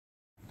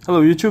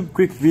Hello YouTube,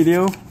 quick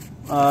video.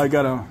 I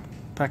got a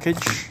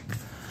package.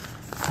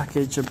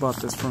 I bought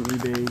this from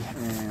eBay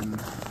and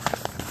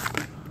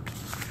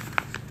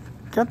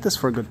got this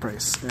for a good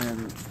price.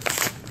 And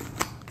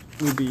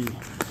maybe,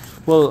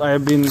 well,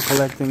 I've been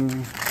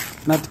collecting,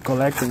 not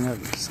collecting,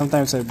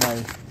 sometimes I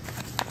buy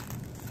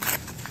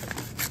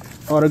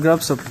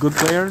autographs of good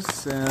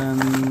players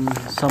and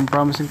some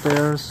promising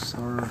players,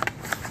 or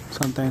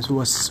sometimes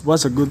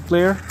was a good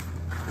player.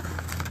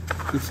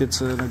 If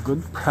it's a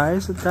good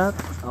price at that,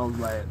 I'll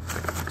buy it.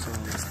 So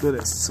let's do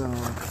this. So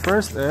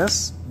first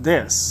is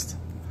this.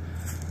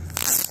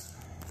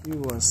 He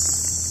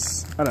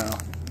was, I don't know,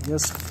 he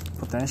has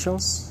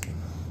potentials,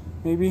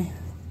 maybe.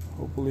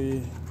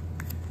 Hopefully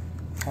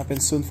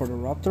happens soon for the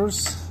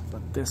Raptors.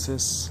 But this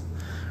is,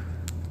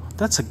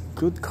 that's a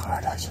good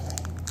card actually.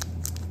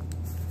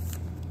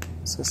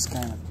 This is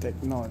kind of thick.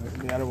 No,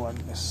 the other one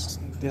is,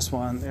 this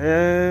one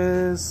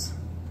is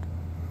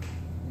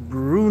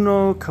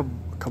Bruno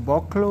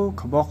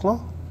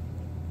Caboclo.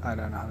 I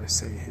don't know how to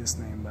say his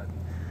name, but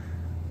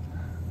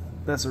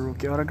that's a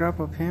rookie autograph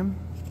of him.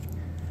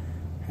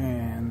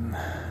 And I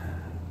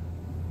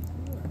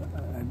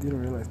didn't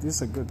realize this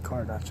is a good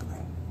card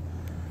actually.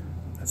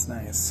 That's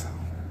nice.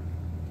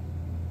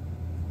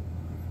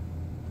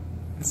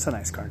 It's a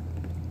nice card.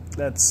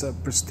 That's a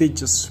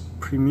prestigious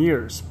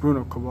premieres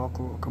Bruno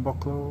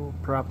Caboclo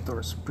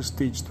Raptors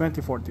Prestige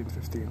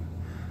 2014-15.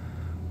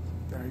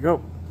 There you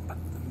go.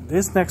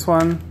 This next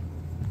one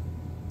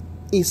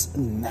is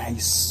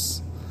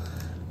nice.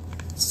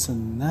 It's a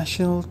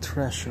National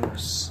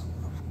Treasures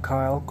of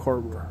Kyle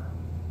Korver.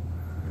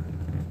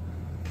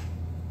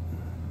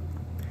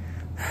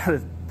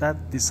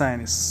 That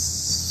design is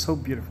so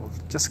beautiful,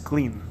 just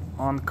clean.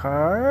 On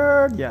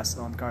card, yes,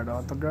 on card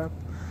autograph.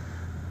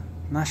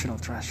 National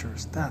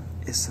Treasures, that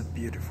is a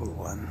beautiful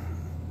one.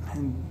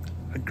 And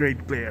a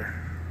great player.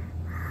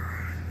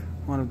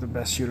 One of the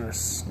best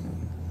shooters.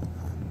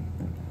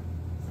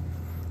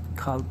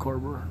 Kyle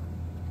Korver.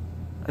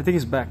 I think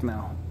he's back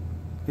now.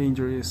 The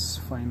injury is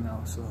fine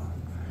now, so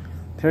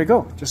there you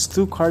go. Just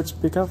 2 cards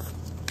pick up,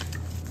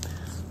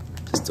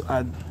 just to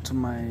add to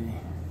my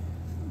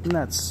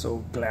not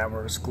so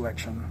glamorous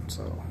collection.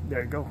 So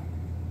there you go.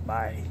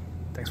 Bye.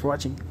 Thanks for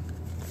watching.